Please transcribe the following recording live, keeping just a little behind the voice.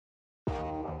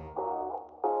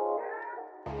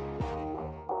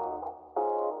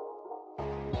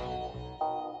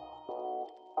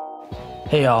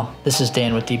Hey y'all, this is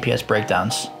Dan with DPS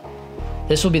Breakdowns.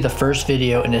 This will be the first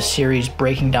video in a series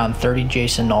breaking down 30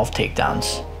 Jason Nolf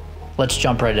takedowns. Let's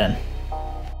jump right in.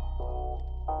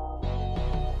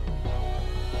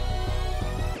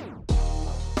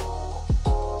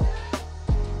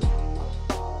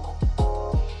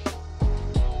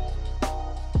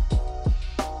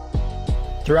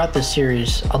 Throughout this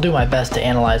series, I'll do my best to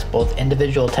analyze both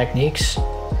individual techniques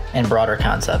and broader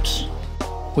concepts.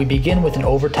 We begin with an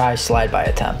over-tie slide-by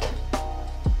attempt.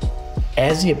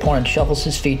 As the opponent shuffles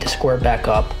his feet to square back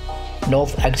up,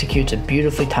 Nolf executes a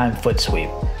beautifully timed foot sweep,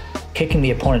 kicking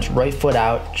the opponent's right foot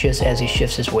out just as he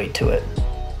shifts his weight to it.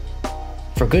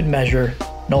 For good measure,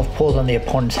 Nolf pulls on the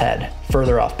opponent's head,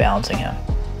 further off balancing him.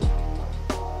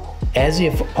 As the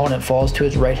opponent falls to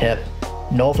his right hip,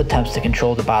 Nolf attempts to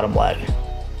control the bottom leg,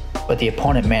 but the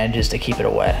opponent manages to keep it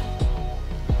away.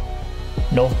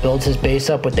 Nolf builds his base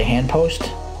up with the hand post,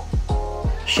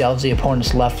 shelves the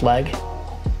opponent's left leg,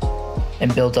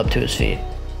 and builds up to his feet.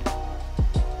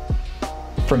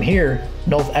 From here,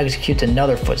 Nolf executes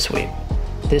another foot sweep,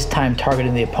 this time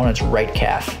targeting the opponent's right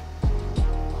calf.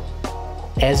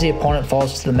 As the opponent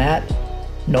falls to the mat,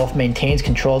 Nolf maintains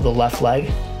control of the left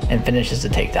leg and finishes the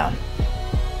takedown.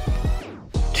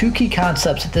 Two key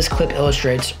concepts that this clip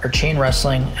illustrates are chain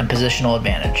wrestling and positional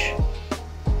advantage.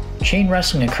 Chain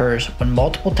wrestling occurs when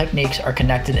multiple techniques are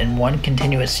connected in one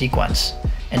continuous sequence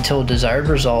until a desired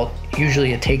result,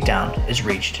 usually a takedown, is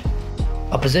reached.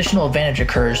 A positional advantage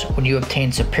occurs when you obtain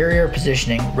superior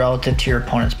positioning relative to your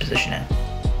opponent's positioning.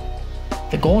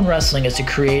 The goal in wrestling is to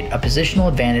create a positional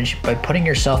advantage by putting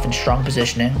yourself in strong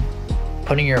positioning,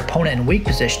 putting your opponent in weak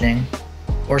positioning,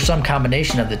 or some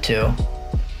combination of the two,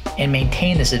 and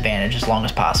maintain this advantage as long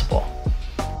as possible.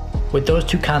 With those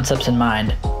two concepts in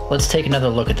mind, let's take another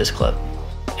look at this clip.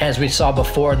 As we saw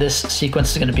before, this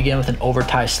sequence is going to begin with an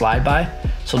over-tie slide-by.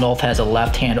 So Nolf has a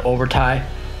left hand over-tie,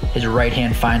 his right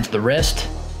hand finds the wrist.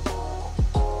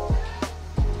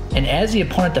 And as the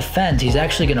opponent defends, he's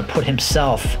actually going to put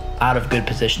himself out of good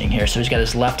positioning here. So he's got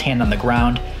his left hand on the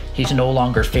ground. He's no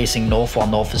longer facing Nolf while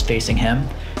Nolf is facing him.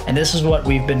 And this is what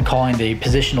we've been calling the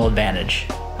positional advantage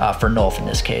for Nolf in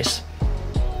this case.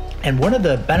 And one of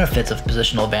the benefits of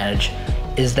positional advantage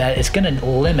is that it's going to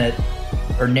limit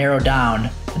or narrow down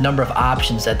the number of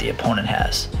options that the opponent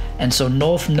has. And so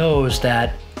Nolf knows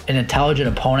that an intelligent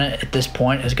opponent at this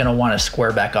point is going to want to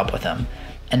square back up with him.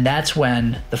 And that's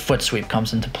when the foot sweep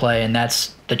comes into play, and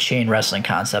that's the chain wrestling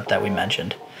concept that we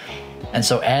mentioned. And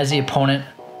so as the opponent,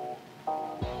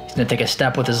 he's going to take a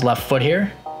step with his left foot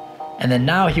here, and then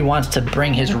now he wants to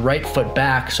bring his right foot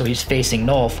back so he's facing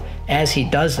Nolf. As he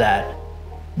does that,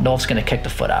 Nolf's going to kick the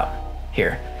foot out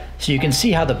here. So you can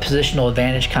see how the positional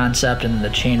advantage concept and the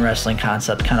chain wrestling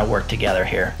concept kind of work together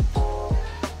here.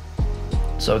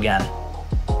 So again,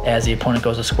 as the opponent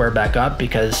goes to square back up,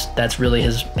 because that's really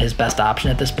his best option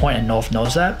at this point, and Nolf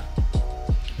knows that,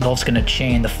 Nolf's going to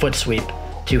chain the foot sweep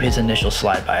to his initial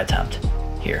slide-by attempt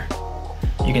here.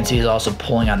 You can see he's also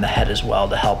pulling on the head as well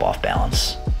to help off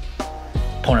balance.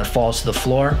 Opponent falls to the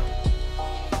floor,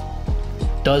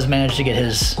 does manage to get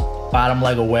his bottom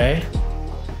leg away,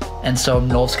 and so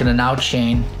Nolf's going to now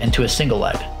chain into a single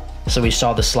leg. So we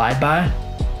saw the slide-by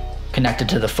connected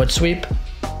to the foot sweep,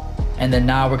 and then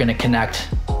now we're going to connect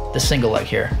the single leg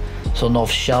here. So Nolf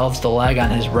shelves the leg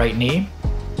on his right knee,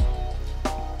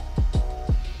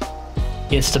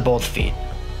 gets to both feet.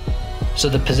 So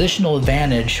the positional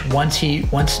advantage, once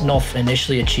Nolf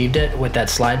initially achieved it with that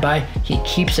slide-by, he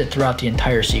keeps it throughout the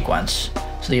entire sequence.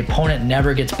 So the opponent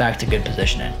never gets back to good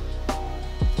positioning.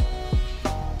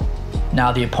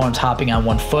 Now the opponent's hopping on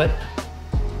one foot.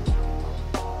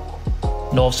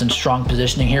 Nolf's in strong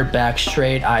positioning here, back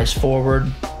straight, eyes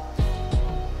forward.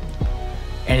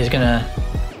 And he's gonna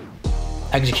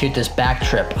execute this back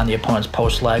trip on the opponent's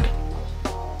post leg,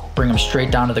 bring him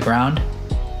straight down to the ground.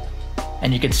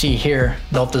 And you can see here,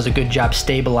 Nolf does a good job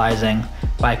stabilizing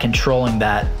by controlling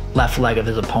that left leg of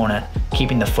his opponent,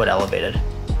 keeping the foot elevated.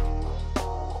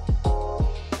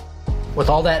 With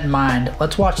all that in mind,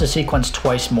 let's watch the sequence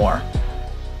twice more.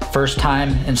 First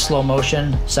time in slow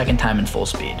motion, second time in full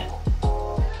speed.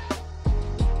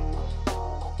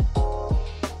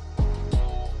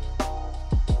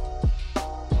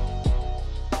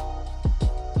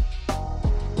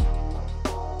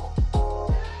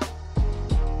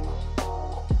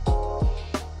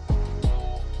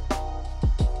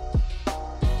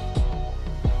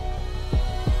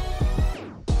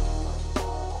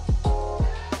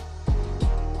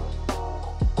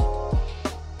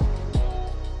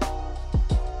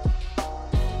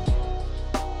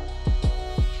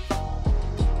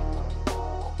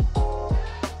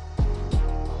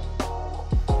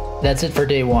 That's it for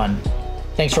day one.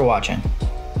 Thanks for watching.